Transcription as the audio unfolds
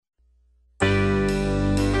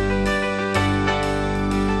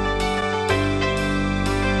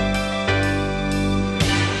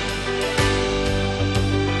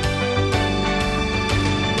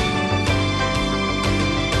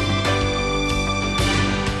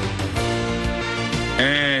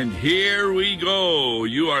here we go.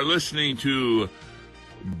 You are listening to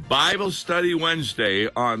Bible Study Wednesday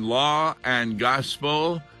on Law and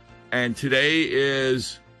Gospel, and today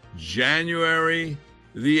is January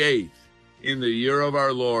the 8th in the year of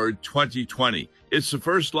our Lord 2020. It's the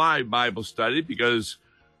first live Bible study because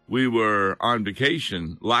we were on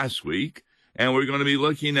vacation last week, and we're going to be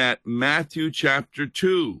looking at Matthew chapter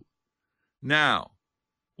 2. Now,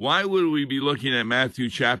 why would we be looking at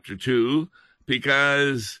Matthew chapter 2?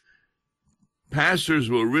 Because pastors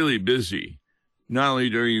were really busy, not only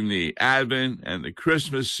during the Advent and the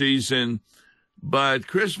Christmas season, but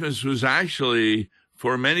Christmas was actually,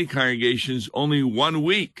 for many congregations, only 1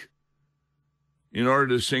 week in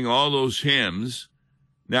order to sing all those hymns.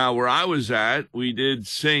 Now, where I was at, we did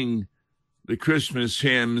sing the Christmas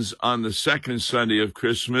hymns on the second Sunday of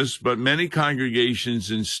Christmas, but many congregations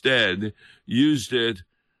instead used it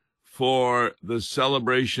for the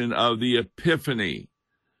celebration of the Epiphany,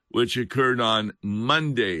 which occurred on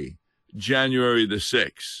Monday, January the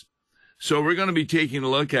 6th. So we're going to be taking a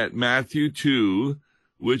look at Matthew 2,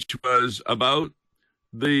 which was about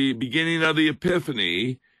the beginning of the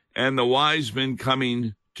Epiphany and the wise men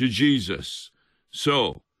coming to Jesus.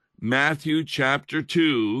 So, Matthew chapter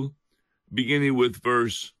 2, beginning with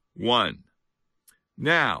verse 1.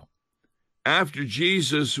 Now, after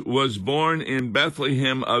Jesus was born in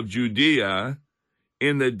Bethlehem of Judea,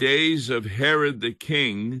 in the days of Herod the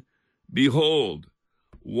king, behold,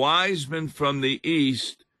 wise men from the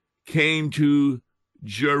east came to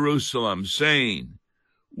Jerusalem, saying,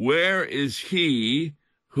 Where is he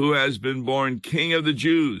who has been born King of the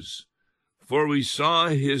Jews? For we saw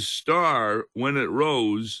his star when it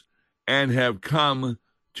rose, and have come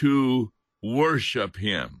to worship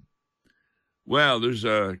him. Well, there's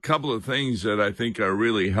a couple of things that I think are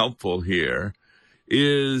really helpful here.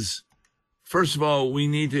 First of all, we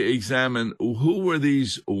need to examine who were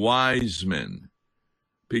these wise men,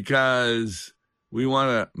 because we want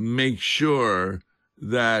to make sure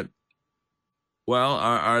that, well,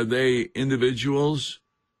 are they individuals?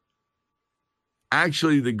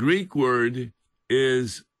 Actually, the Greek word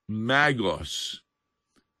is magos,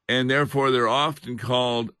 and therefore they're often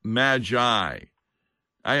called magi.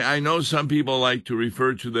 I know some people like to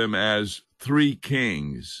refer to them as three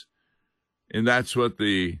kings, and that's what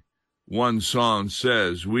the one song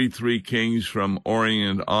says, we three kings from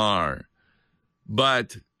Orient are.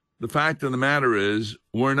 But the fact of the matter is,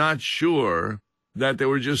 we're not sure that there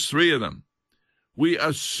were just three of them. We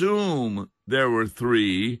assume there were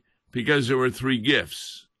three because there were three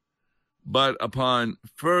gifts. But upon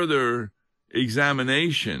further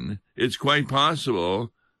examination, it's quite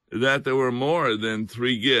possible that there were more than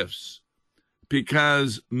three gifts,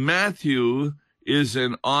 because Matthew is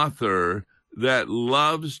an author that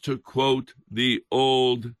loves to quote the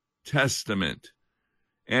Old Testament.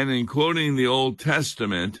 And in quoting the Old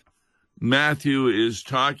Testament, Matthew is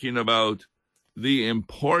talking about the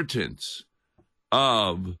importance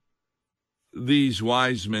of these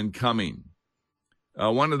wise men coming.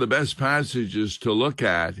 One of the best passages to look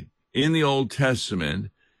at in the Old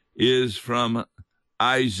Testament is from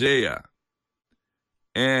Isaiah.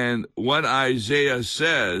 And what Isaiah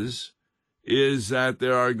says is that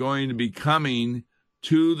there are going to be coming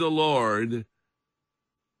to the Lord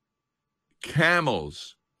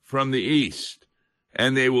camels from the east,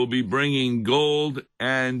 and they will be bringing gold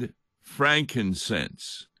and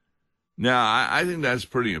frankincense. Now, I think that's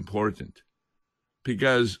pretty important,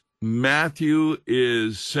 because Matthew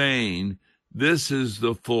is saying this is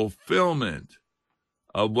the fulfillment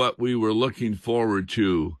of what we were looking forward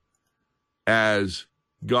to as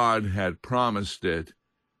God had promised it,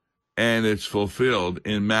 and it's fulfilled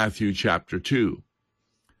in Matthew chapter 2.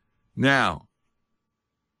 Now,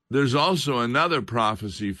 there's also another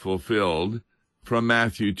prophecy fulfilled from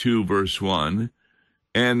Matthew 2, verse 1,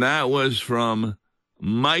 and that was from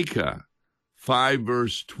Micah 5,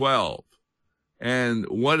 verse 12. And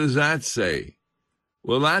what does that say?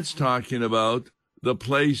 Well, that's talking about the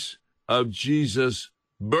place of Jesus'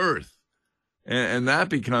 birth. And that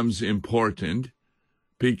becomes important,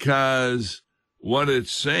 because what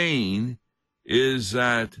it's saying is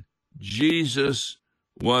that Jesus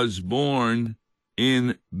was born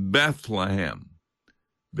in Bethlehem.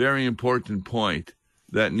 Very important point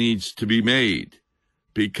that needs to be made,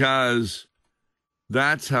 because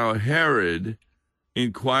that's how Herod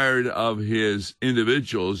inquired of his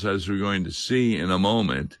individuals, as we're going to see in a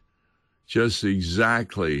moment, just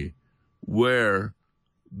exactly where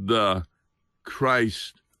the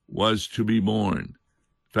Christ was to be born.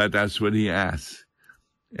 In fact, that's what he asked.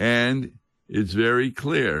 And it's very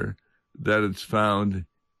clear that it's found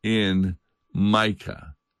in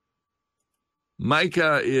Micah.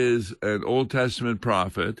 Micah is an Old Testament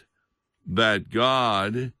prophet that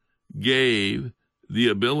God gave the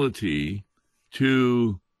ability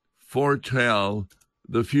to foretell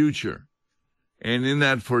the future. And in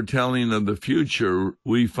that foretelling of the future,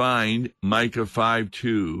 we find Micah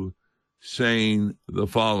 5:2 saying the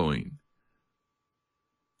following: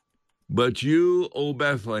 "But you, O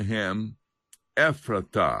Bethlehem,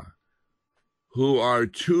 Ephrathah, who are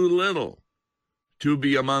too little to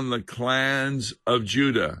be among the clans of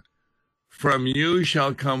Judah, from you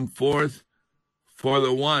shall come forth for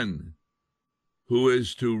the one who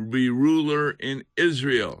is to be ruler in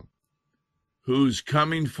Israel, whose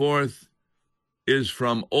coming forth is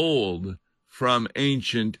from old, from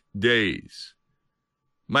ancient days."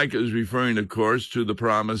 Micah is referring, of course, to the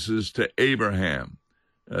promises to Abraham,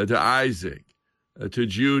 to Isaac, to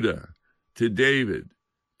Judah, to David,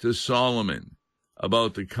 to Solomon,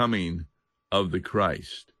 about the coming of the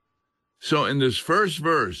Christ. So in this first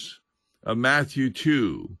verse of Matthew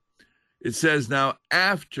 2, it says, "Now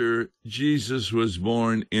after Jesus was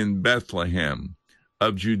born in Bethlehem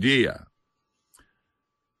of Judea."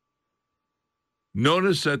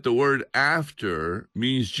 Notice that the word after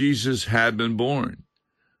means Jesus had been born.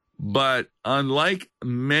 But unlike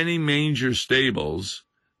many manger stables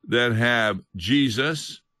that have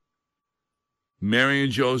Jesus, Mary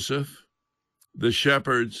and Joseph, the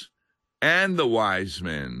shepherds, and the wise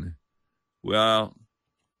men, well,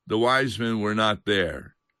 the wise men were not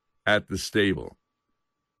there at the stable,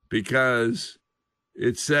 because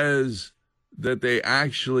it says that they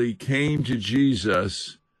actually came to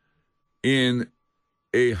Jesus in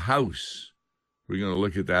a house. We're going to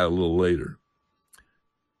look at that a little later.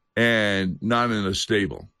 And not in a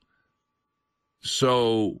stable.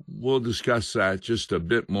 So we'll discuss that just a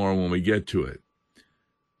bit more when we get to it.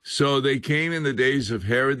 "So they came in the days of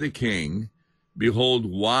Herod the king. Behold,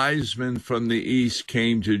 wise men from the east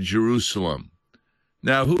came to Jerusalem."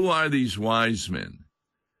 Now, who are these wise men?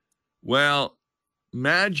 Well,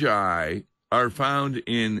 Magi are found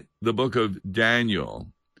in the book of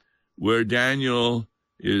Daniel, where Daniel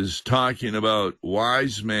is talking about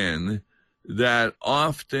wise men that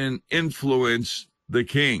often influenced the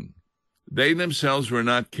king. They themselves were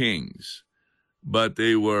not kings, but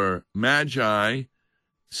they were magi.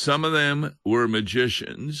 Some of them were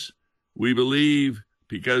magicians. We believe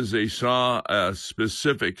because they saw a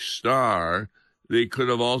specific star, they could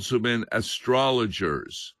have also been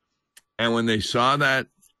astrologers. And when they saw that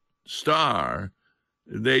star,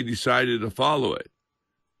 they decided to follow it.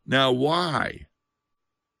 Now, why?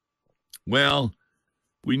 Well,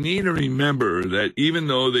 we need to remember that even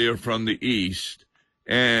though they are from the East,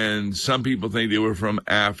 and some people think they were from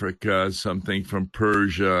Africa, some think from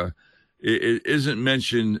Persia, it isn't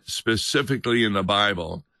mentioned specifically in the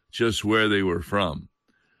Bible just where they were from.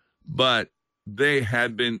 But they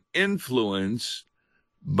had been influenced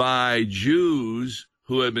by Jews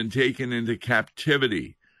who had been taken into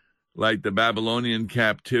captivity, like the Babylonian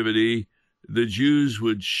captivity. The Jews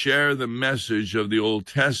would share the message of the Old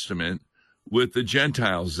Testament with the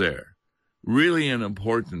Gentiles there. Really an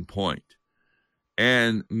important point.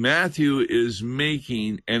 And Matthew is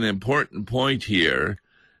making an important point here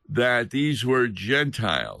that these were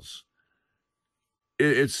Gentiles.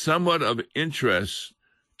 It's somewhat of interest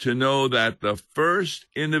to know that the first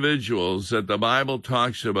individuals that the Bible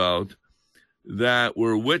talks about that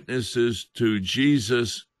were witnesses to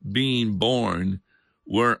Jesus being born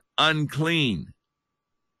were unclean.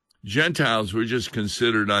 Gentiles were just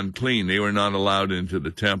considered unclean. They were not allowed into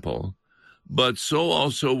the temple. But so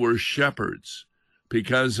also were shepherds.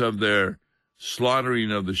 Because of their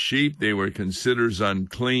slaughtering of the sheep, they were considered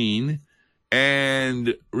unclean.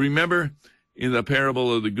 And remember, in the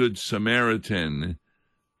parable of the Good Samaritan,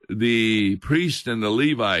 the priest and the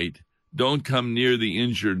Levite don't come near the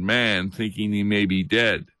injured man thinking he may be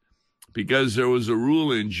dead. Because there was a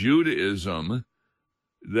rule in Judaism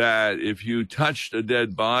that if you touched a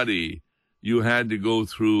dead body, you had to go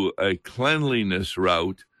through a cleanliness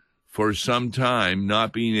route for some time,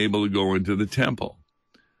 not being able to go into the temple.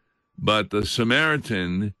 But the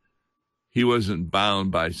Samaritan, he wasn't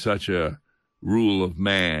bound by such a rule of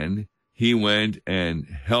man. He went and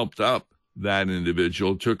helped up that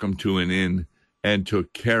individual, took him to an inn, and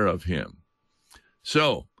took care of him.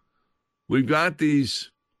 So we've got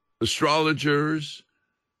these astrologers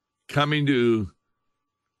coming to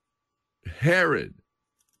Herod.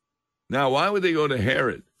 Now, why would they go to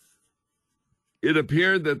Herod? It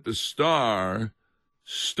appeared that the star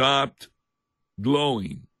stopped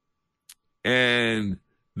glowing, and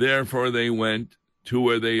therefore they went to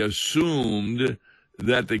where they assumed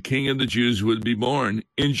that the King of the Jews would be born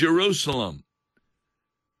in Jerusalem.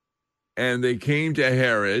 And they came to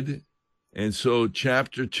Herod, and so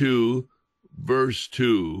chapter 2, verse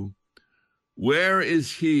 2, where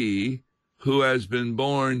is he who has been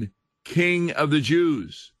born King of the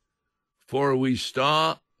Jews? For we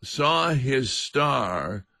saw his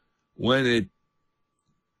star when it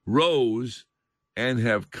rose and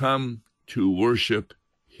have come to worship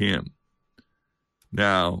him.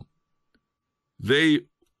 Now, they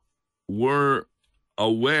were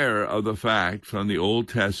aware of the fact from the Old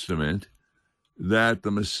Testament that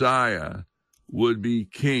the Messiah would be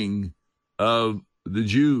king of the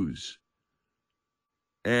Jews.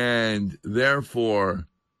 And therefore,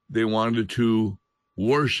 they wanted to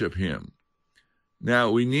worship him.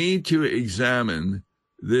 Now, we need to examine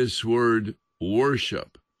this word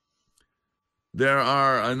worship. There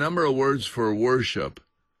are a number of words for worship,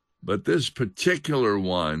 but this particular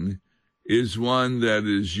one is one that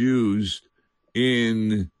is used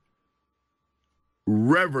in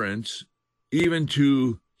reverence even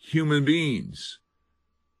to human beings.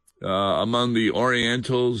 Among the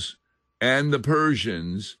Orientals and the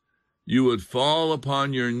Persians, you would fall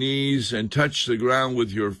upon your knees and touch the ground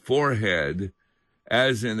with your forehead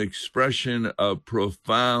as an expression of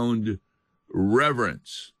profound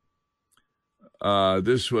reverence.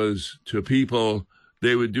 This was to people,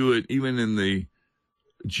 they would do it even in the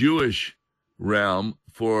Jewish realm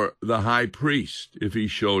for the high priest if he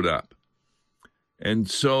showed up. And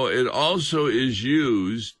so it also is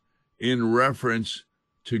used in reference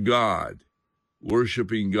to God,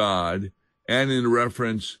 worshiping God, and in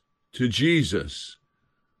reference to Jesus.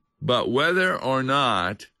 But whether or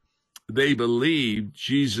not they believed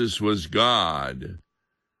Jesus was God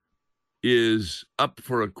is up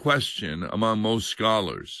for a question among most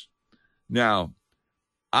scholars. Now,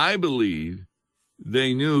 I believe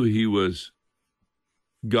they knew he was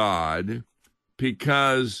God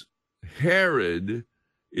because Herod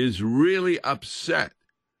is really upset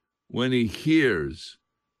when he hears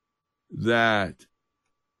that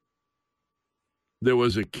there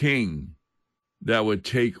was a king that would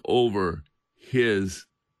take over his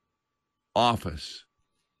office.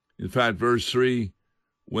 In fact, verse 3,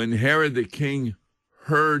 when Herod the king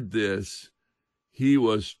heard this, he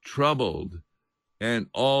was troubled, and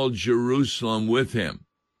all Jerusalem with him.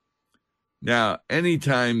 Now,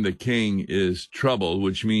 anytime the king is troubled,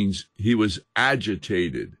 which means he was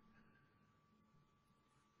agitated,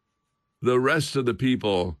 the rest of the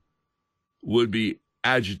people would be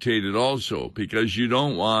agitated also, because you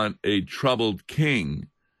don't want a troubled king,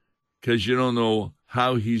 because you don't know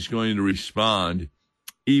how he's going to respond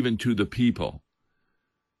even to the people.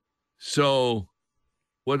 So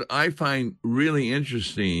what I find really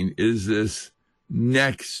interesting is this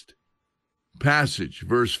next passage,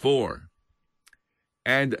 verse 4.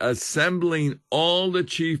 And assembling all the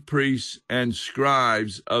chief priests and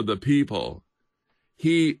scribes of the people,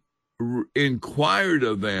 he inquired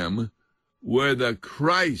of them where the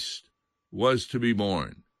Christ was to be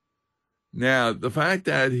born. Now, the fact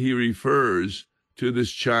that he refers to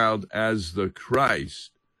this child as the Christ,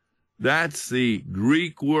 that's the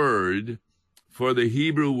Greek word for the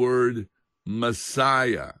Hebrew word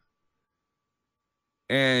Messiah.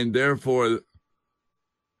 And therefore,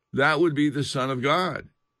 that would be the Son of God.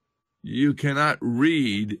 You cannot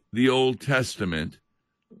read the Old Testament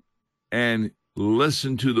and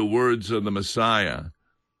listen to the words of the Messiah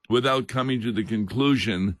without coming to the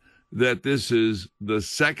conclusion that this is the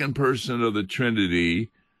second person of the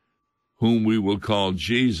Trinity, whom we will call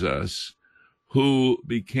Jesus, who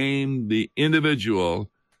became the individual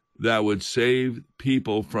that would save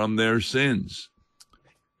people from their sins.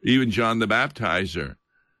 Even John the Baptizer,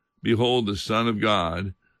 behold the Son of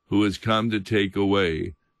God, who has come to take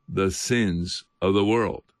away the sins of the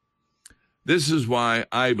world. This is why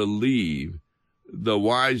I believe the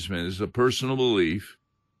wise men, is a personal belief,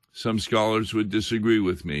 some scholars would disagree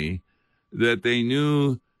with me, that they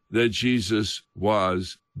knew that Jesus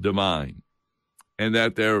was divine and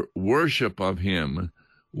that their worship of him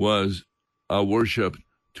was a worship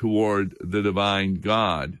toward the divine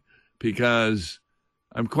God, because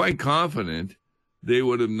I'm quite confident they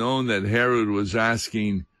would have known that Herod was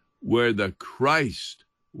asking where the Christ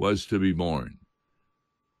was to be born.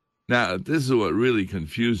 Now, this is what really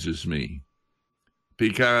confuses me,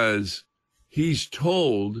 because he's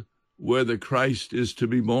told where the Christ is to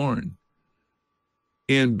be born.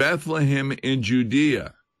 In Bethlehem in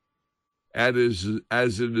Judea, as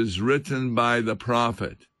it is written by the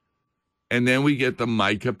prophet. And then we get the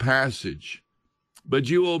Micah passage. But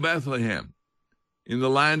you, O Bethlehem, in the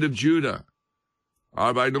land of Judah,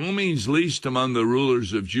 are by no means least among the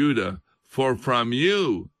rulers of Judah, for from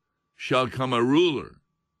you shall come a ruler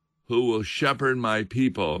who will shepherd my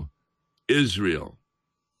people, Israel.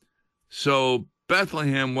 So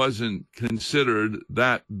Bethlehem wasn't considered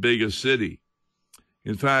that big a city.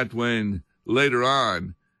 In fact, when later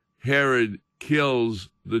on Herod kills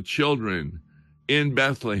the children in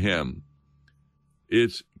Bethlehem,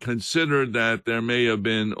 it's considered that there may have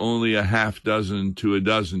been only a half dozen to a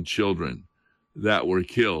dozen children that were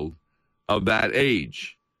killed of that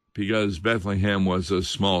age, because Bethlehem was a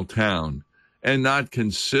small town and not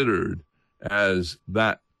considered as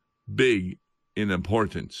that big in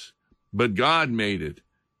importance. But God made it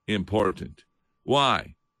important.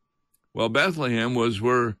 Why? Well, Bethlehem was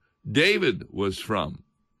where David was from,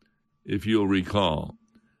 if you'll recall,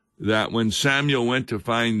 that when Samuel went to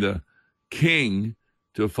find the king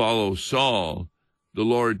to follow Saul, the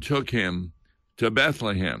Lord took him to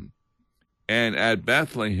Bethlehem. And at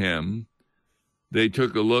Bethlehem, they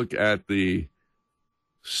took a look at the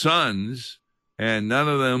sons, and none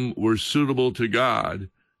of them were suitable to God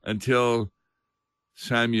until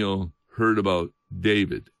Samuel heard about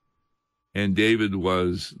David. And David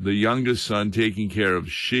was the youngest son taking care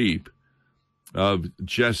of sheep of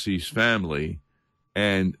Jesse's family,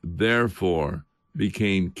 and therefore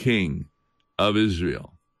became king of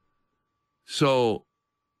Israel. So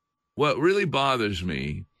what really bothers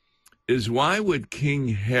me is, why would King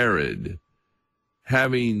Herod,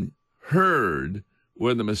 having heard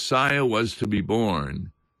where the Messiah was to be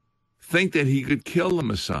born, think that he could kill the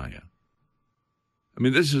Messiah? I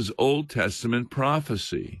mean, this is Old Testament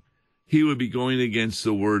prophecy. He would be going against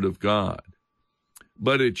the word of God.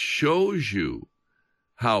 But it shows you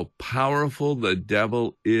how powerful the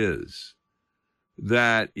devil is,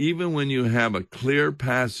 that even when you have a clear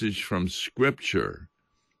passage from Scripture,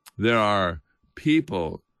 there are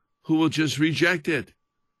people who will just reject it.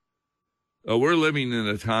 We're living in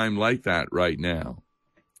a time like that right now.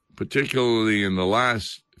 Particularly in the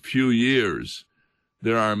last few years,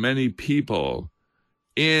 there are many people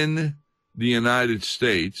in the United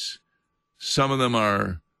States, some of them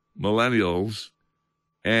are millennials,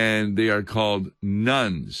 and they are called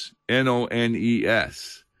nones,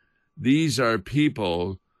 N-O-N-E-S. These are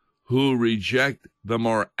people who reject the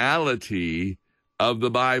morality of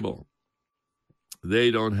the Bible.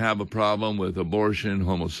 They don't have a problem with abortion,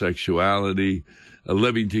 homosexuality,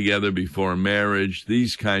 living together before marriage,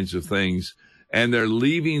 these kinds of things. And they're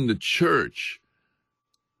leaving the church,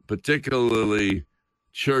 particularly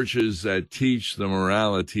churches that teach the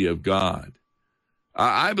morality of God.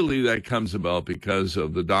 I believe that comes about because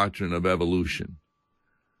of the doctrine of evolution.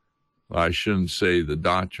 Well, I shouldn't say the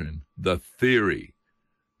doctrine, the theory,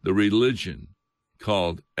 the religion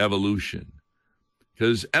called evolution.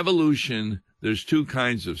 Because evolution, there's two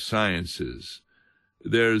kinds of sciences.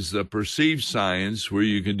 There's the perceived science, where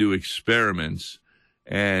you can do experiments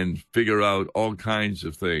and figure out all kinds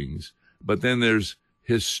of things. But then there's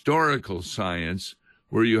historical science,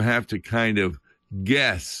 where you have to kind of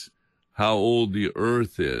guess how old the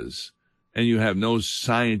earth is, and you have no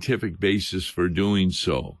scientific basis for doing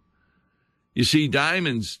so. You see,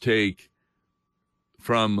 diamonds take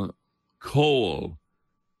from coal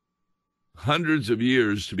hundreds of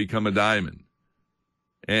years to become a diamond.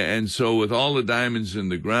 And so with all the diamonds in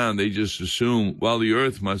the ground, they just assume, well, the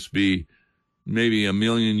earth must be maybe 1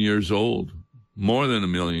 million years old, more than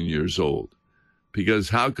 1 million years old. Because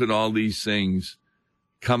how could all these things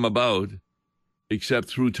come about except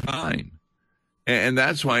through time? And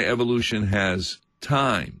that's why evolution has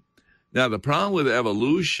time. Now, the problem with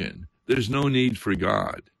evolution, there's no need for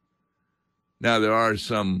God. Now, there are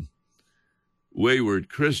some wayward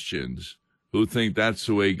Christians who think that's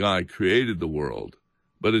the way God created the world.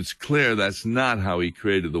 But it's clear that's not how he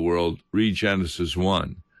created the world. Read Genesis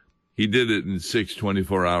 1. He did it in 6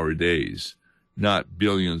 24-hour days, not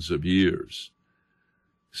billions of years.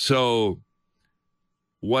 So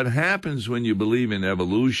what happens when you believe in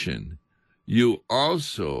evolution, you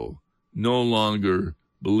also no longer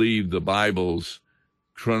believe the Bible's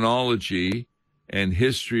chronology and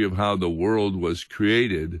history of how the world was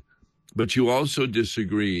created, but you also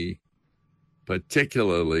disagree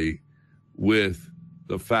particularly with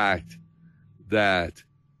the fact that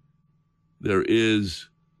there is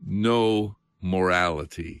no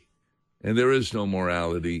morality, and there is no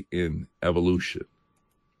morality in evolution.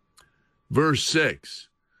 Verse 6,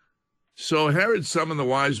 so Herod summoned the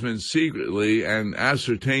wise men secretly and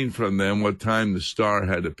ascertained from them what time the star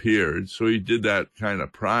had appeared. So he did that kind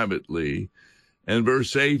of privately. And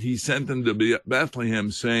verse 8, he sent them to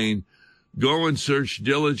Bethlehem, saying, go and search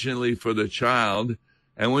diligently for the child,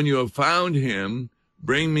 and when you have found him,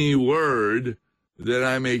 bring me word that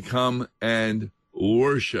I may come and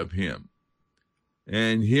worship him.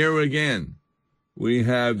 And here again, we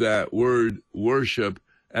have that word worship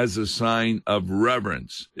as a sign of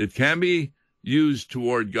reverence. It can be used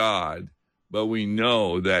toward God, but we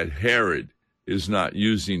know that Herod is not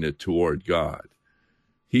using it toward God.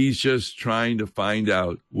 He's just trying to find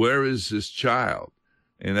out, where is this child?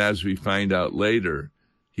 And as we find out later,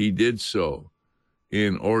 he did so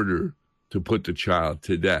in order to put the child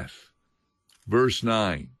to death. Verse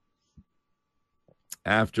 9,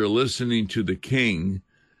 after listening to the king,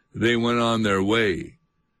 they went on their way,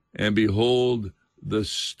 and behold, the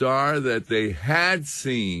star that they had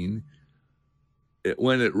seen,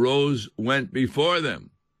 when it rose, went before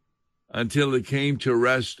them, until it came to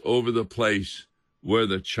rest over the place where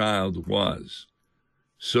the child was.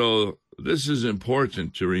 So this is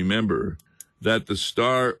important to remember, that the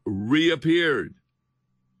star reappeared.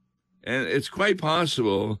 And it's quite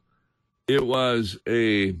possible it was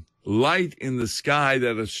a light in the sky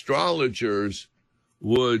that astrologers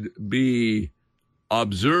would be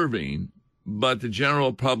observing, but the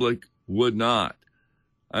general public would not.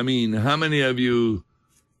 I mean, how many of you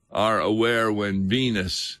are aware when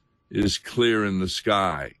Venus is clear in the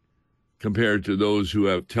sky compared to those who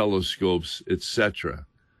have telescopes, etc.?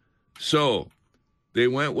 So they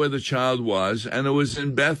went where the child was, and it was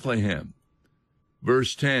in Bethlehem.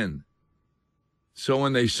 Verse 10, so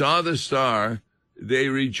when they saw the star, they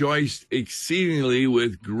rejoiced exceedingly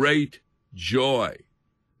with great joy.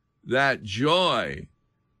 That joy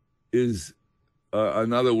is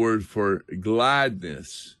another word for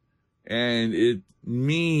gladness, and it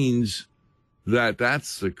means that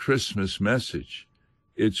that's the Christmas message.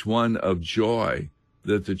 It's one of joy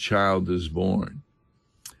that the child is born.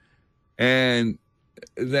 And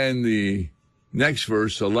then the next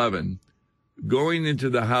verse, 11, going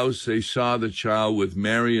into the house, they saw the child with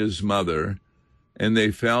Mary his mother, and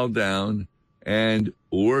they fell down and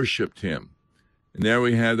worshiped him. And there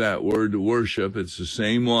we have that word worship. It's the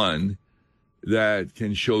same one that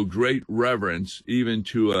can show great reverence even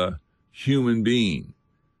to a human being,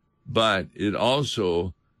 but it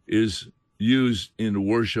also is used in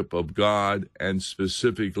worship of God and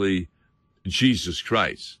specifically Jesus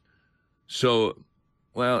Christ. So,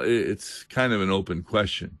 well, it's kind of an open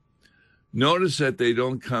question. Notice that they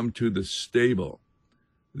don't come to the stable.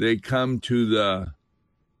 They come to the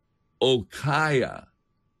Okaya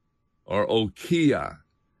or Okia,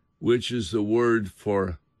 which is the word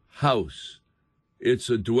for house. It's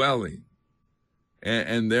a dwelling.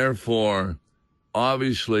 And therefore,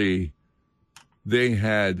 obviously, they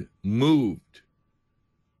had moved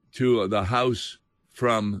to the house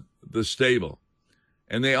from the stable.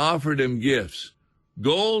 And they offered him gifts.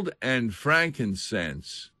 Gold and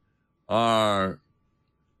frankincense are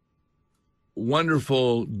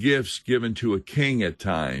wonderful gifts given to a king at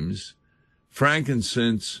times.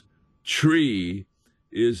 Frankincense tree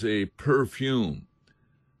is a perfume.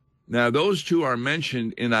 Now, those two are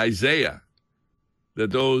mentioned in Isaiah,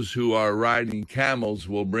 that those who are riding camels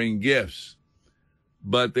will bring gifts.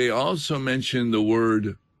 But they also mention the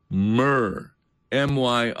word myrrh,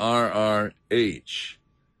 M-Y-R-R-H.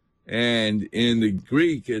 And in the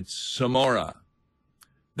Greek, it's samora.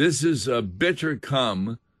 This is a bitter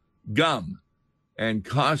gum and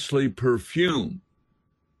costly perfume,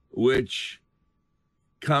 which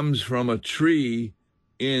comes from a tree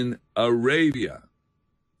in Arabia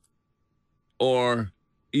or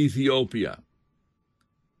Ethiopia.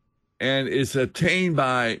 And it's attained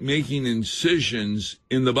by making incisions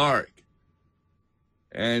in the bark.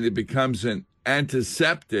 And it becomes an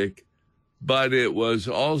antiseptic, but it was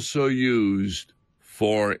also used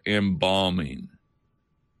for embalming.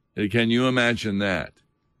 Can you imagine that?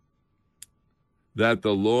 That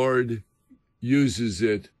the Lord uses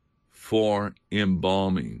it for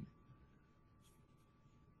embalming.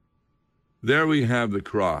 There we have the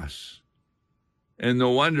cross. And no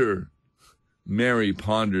wonder Mary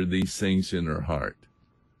pondered these things in her heart.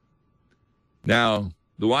 Now,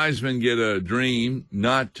 the wise men get a dream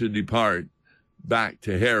not to depart back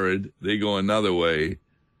to Herod. They go another way.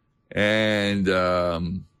 And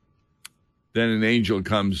then an angel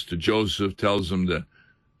comes to Joseph, tells him to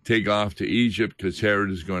take off to Egypt because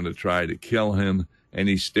Herod is going to try to kill him. And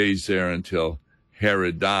he stays there until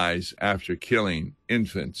Herod dies after killing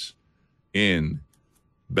infants in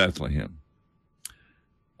Bethlehem.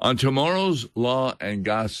 On tomorrow's Law and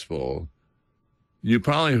Gospel, you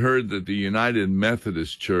probably heard that the United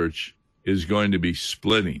Methodist Church is going to be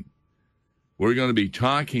splitting. We're going to be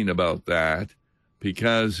talking about that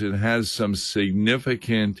because it has some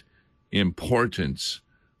significant importance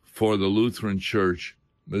for the Lutheran Church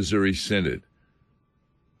Missouri Synod.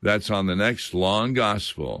 That's on the next Law and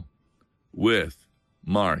Gospel with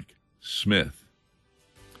Mark Smith.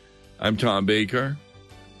 I'm Tom Baker.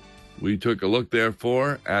 We took a look,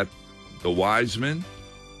 therefore, at the wise men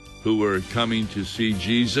who were coming to see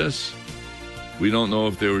Jesus. We don't know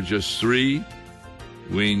if there were just 3.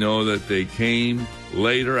 We know that they came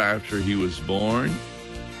later after he was born.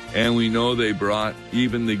 And we know they brought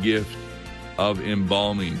even the gift of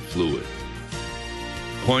embalming fluid,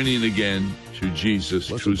 pointing again to Jesus'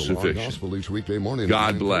 crucifixion. Gospel each weekday morning.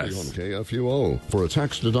 God bless. On KFUO. For a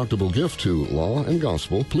tax-deductible gift to Law and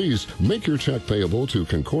Gospel, please make your check payable to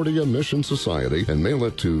Concordia Mission Society and mail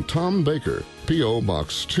it to Tom Baker, P.O.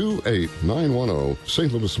 Box 28910,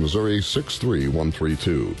 St. Louis, Missouri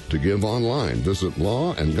 63132. To give online, visit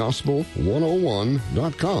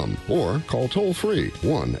lawandgospel101.com or call toll-free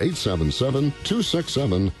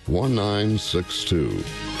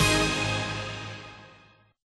 1-877-267-1962.